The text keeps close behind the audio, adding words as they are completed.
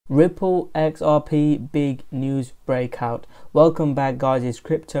Ripple XRP big news breakout. Welcome back guys, it's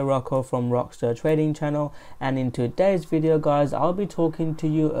cryptorocko from Rockstar Trading Channel, and in today's video guys I'll be talking to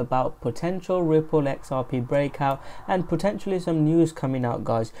you about potential Ripple XRP breakout and potentially some news coming out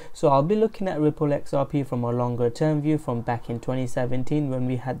guys. So I'll be looking at Ripple XRP from a longer term view, from back in 2017 when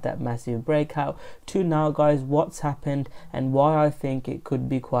we had that massive breakout to now guys, what's happened and why I think it could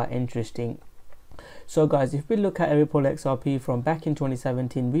be quite interesting. So guys, if we look at Ripple XRP from back in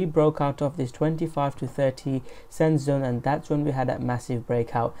 2017, we broke out of this 25 to 30 cent zone, and that's when we had that massive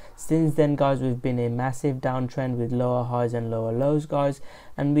breakout. Since then guys, we've been a massive downtrend with lower highs and lower lows guys,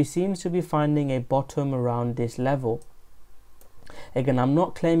 and we seem to be finding a bottom around this level. Again, I'm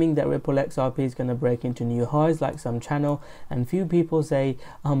not claiming that Ripple XRP is going to break into new highs like some channel, and few people say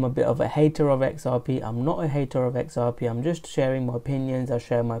I'm a bit of a hater of XRP. I'm not a hater of XRP. I'm just sharing my opinions, I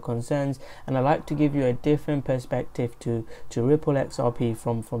share my concerns, and I like to give you a different perspective to Ripple XRP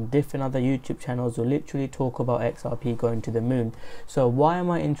from different other YouTube channels who literally talk about XRP going to the moon. So why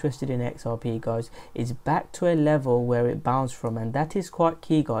am I interested in XRP guys? It's back to a level where it bounced from, and that is quite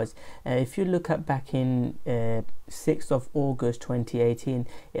key guys. If you look at back in 6th of August 2018,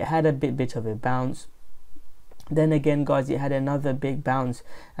 it had a bit of a bounce. Then again guys, it had another big bounce,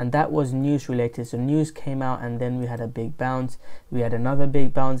 and that was news related. So news came out and then we had a big bounce. We had another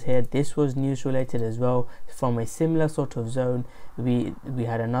big bounce here. This was news related as well, from a similar sort of zone. We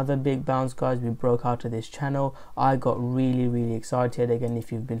had another big bounce guys. We broke out of this channel. I got really excited. Again,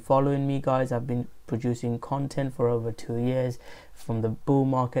 if you've been following me guys, I've been producing content for over 2 years, from the bull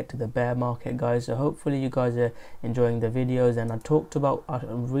market to the bear market guys. So hopefully you guys are enjoying the videos, and I talked about,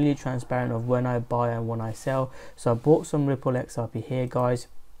 I'm really transparent of when I buy and when I sell. So I bought some Ripple XRP here guys,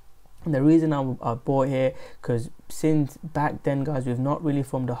 and the reason I bought here, because since back then guys, we've not really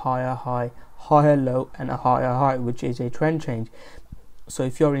formed a higher high, higher low and a higher high, which is a trend change. So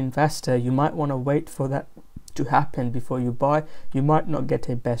if you're an investor, you might want to wait for that to happen before you buy. You might not get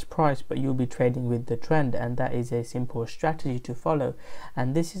a best price, but you'll be trading with the trend, and that is a simple strategy to follow.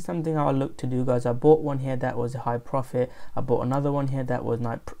 And this is something I'll look to do guys. I bought one here that was a high profit. I bought another one here that was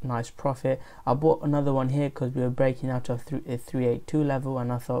nice profit. I bought another one here because we were breaking out of a 382 level, and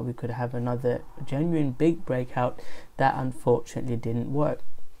I thought we could have another genuine big breakout. That unfortunately didn't work.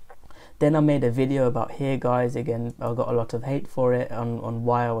 Then I made a video about here guys. Again, I got a lot of hate for it on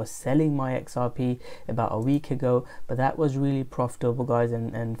why I was selling my XRP about a week ago, but that was really profitable guys,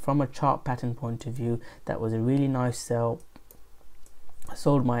 and from a chart pattern point of view, that was a really nice sell. I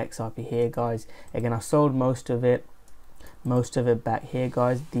sold my XRP here guys. Again, I sold most of it back here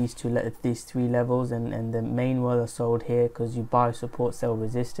guys, these three levels, and the main one I sold here because you buy support, sell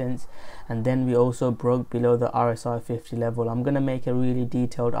resistance. And then we also broke below the RSI 50 level. I'm going to make a really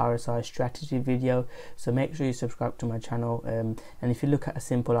detailed RSI strategy video, so make sure you subscribe to my channel. And if you look at a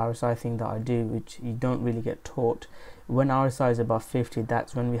simple RSI thing that I do, which you don't really get taught, when RSI is above 50,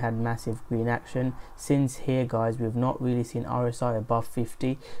 that's when we had massive green action. Since here guys, we've not really seen RSI above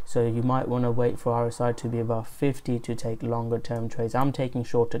 50, so you might want to wait for RSI to be above 50 to take longer term trades. I'm taking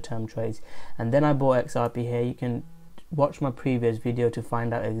shorter term trades. And then I bought XRP here. You can watch my previous video to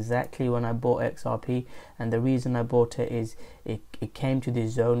find out exactly when I bought XRP, and the reason I bought it is it came to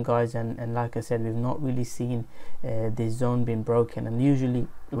this zone guys, and like I said, we've not really seen this zone being broken. And usually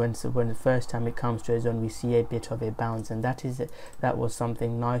when the first time it comes to a zone, we see a bit of a bounce, and that was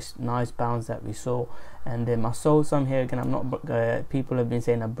something nice bounce that we saw. And I sold some here. Again, I'm not people have been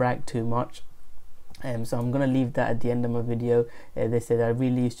saying I brag too much, so I'm going to leave that at the end of my video. They said I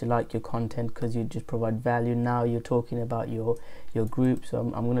really used to like your content because you just provide value. Now you're talking about your group, so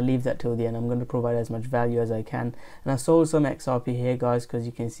I'm going to leave that till the end. I'm going to provide as much value as I can. And I sold some XRP here guys, because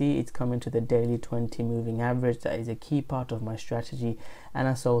you can see it's coming to the daily 20 moving average. That is a key part of my strategy, and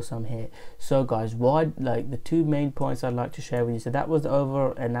I sold some here. So guys, why, like, the two main points I'd like to share with you. So that was the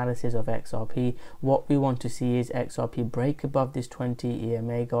overall analysis of XRP. What we want to see is XRP break above this 20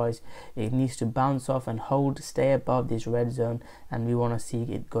 EMA guys. It needs to bounce off and stay above this red zone, and we want to see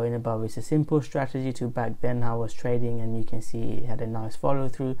it going above. It's a simple strategy to back then how I was trading, and you can see it had a nice follow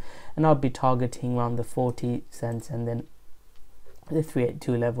through, and I'll be targeting around the 40 cents and then the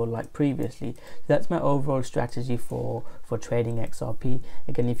 382 level like previously. So that's my overall strategy for trading XRP.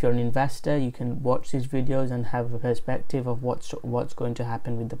 Again, if you're an investor, you can watch these videos and have a perspective of what's going to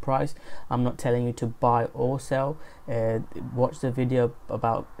happen with the price. I'm not telling you to buy or sell. Watch the video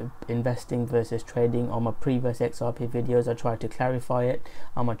about investing versus trading on my previous XRP videos. I try to clarify it.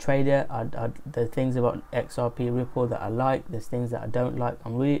 I'm a trader. The things about XRP Ripple that I like, there's things that I don't like.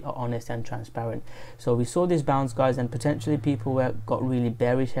 I'm really honest and transparent. So we saw this bounce guys, and potentially people were got really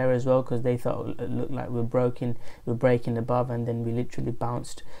bearish here as well, because they thought it looked like we're breaking above, and then we literally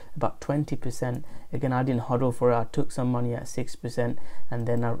bounced about 20%. Again, I didn't hodl for it. I took some money at 6%, and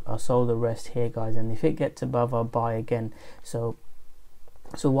then I sold the rest here, guys. And if it gets above, I'll buy again. So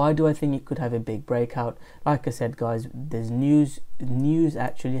why do I think it could have a big breakout? Like I said, guys, there's news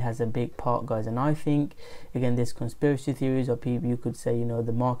actually has a big part, guys. And I think, again, there's conspiracy theories, or people, you could say, you know,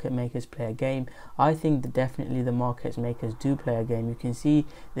 the market makers play a game. I think that definitely the market makers do play a game. You can see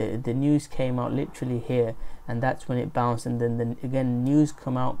the news came out literally here, and that's when it bounced. And then again, news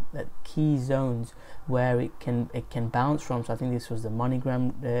come out at key zones where it can bounce from. So I think this was the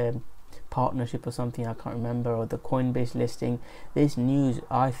MoneyGram partnership or something, I can't remember, or the Coinbase listing. This news,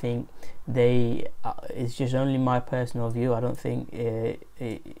 I think it's just only my personal view. I don't think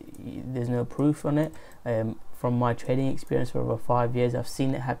there's no proof on it. From my trading experience for over 5 years, I've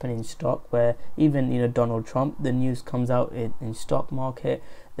seen it happen in stock, where even, you know, Donald Trump, the news comes out in stock market,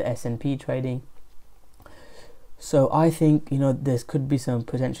 the S&P trading. So I think, you know, there could be some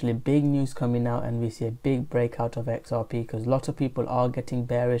potentially big news coming out, and we see a big breakout of XRP, because lots of people are getting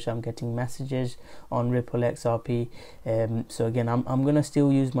bearish. I'm getting messages on Ripple XRP. So again, I'm gonna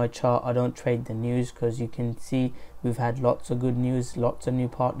still use my chart. I don't trade the news, because you can see we've had lots of good news, lots of new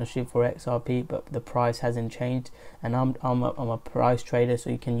partnership for XRP, but the price hasn't changed. And I'm a price trader, so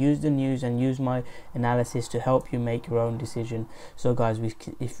you can use the news and use my analysis to help you make your own decision. So guys,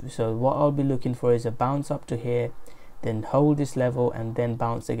 so what I'll be looking for is a bounce up to here, then hold this level, and then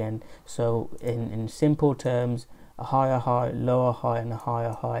bounce again. So in simple terms, a higher high, lower high, and a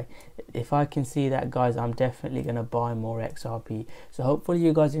higher high. If I can see that, guys, I'm definitely going to buy more XRP. So hopefully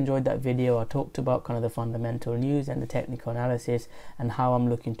you guys enjoyed that video. I talked about kind of the fundamental news and the technical analysis and how I'm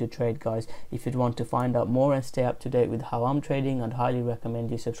looking to trade, guys. If you'd want to find out more and stay up to date with how I'm trading, I'd highly recommend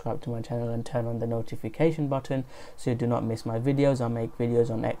you subscribe to my channel and turn on the notification button so you do not miss my videos. I make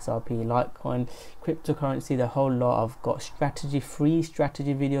videos on XRP, Litecoin, cryptocurrency, the whole lot. I've got free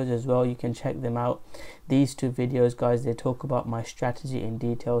strategy videos as well. You can check them out. These two videos, guys, they talk about my strategy in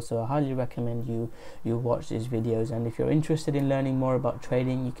detail, so I highly recommend you watch these videos. And if you're interested in learning more about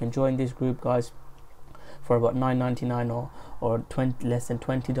trading, you can join this group, guys, for about $9.99 or less than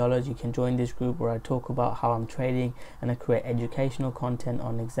 $20. You can join this group where I talk about how I'm trading, and I create educational content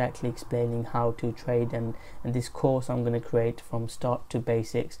on exactly explaining how to trade, and this course I'm going to create from start to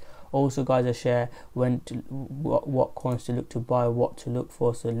basics. Also, guys, I share what coins to look to buy, what to look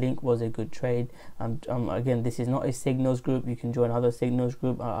for. So Link was a good trade. Again, this is not a signals group. You can join other signals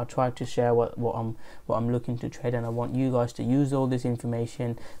group. I try to share what I'm looking to trade, and I want you guys to use all this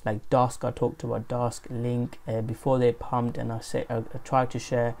information. Like Dusk, I talked about Dusk, Link before they pumped, and I try to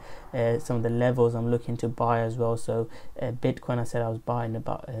share some of the levels I'm looking to buy as well. So Bitcoin, I said I was buying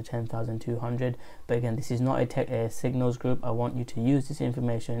about 10,200. But again, this is not a signals group. I want you to use this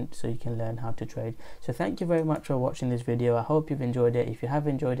information so you can learn how to trade. So thank you very much for watching this video. I hope you've enjoyed it. If you have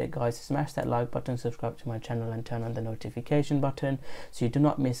enjoyed it, guys, smash that like button, subscribe to my channel, and turn on the notification button so you do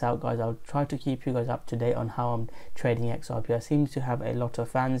not miss out, guys. I'll try to keep you guys up to date on how I'm trading XRP. I seem to have a lot of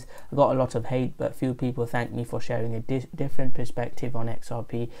fans. I got a lot of hate, but few people thank me for sharing a different perspective on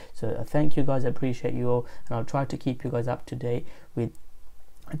XRP. So thank you, guys. I appreciate you all, and I'll try to keep you guys up to date with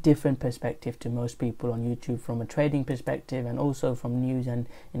a different perspective to most people on YouTube, from a trading perspective and also from news and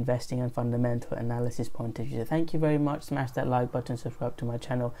investing and fundamental analysis point of view. So thank you very much. Smash that like button, subscribe to my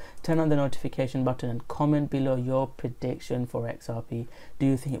channel, turn on the notification button, and comment below your prediction for XRP. Do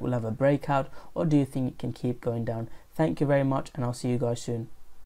you think it will have a breakout, or do you think it can keep going down? Thank you very much, and I'll see you guys soon.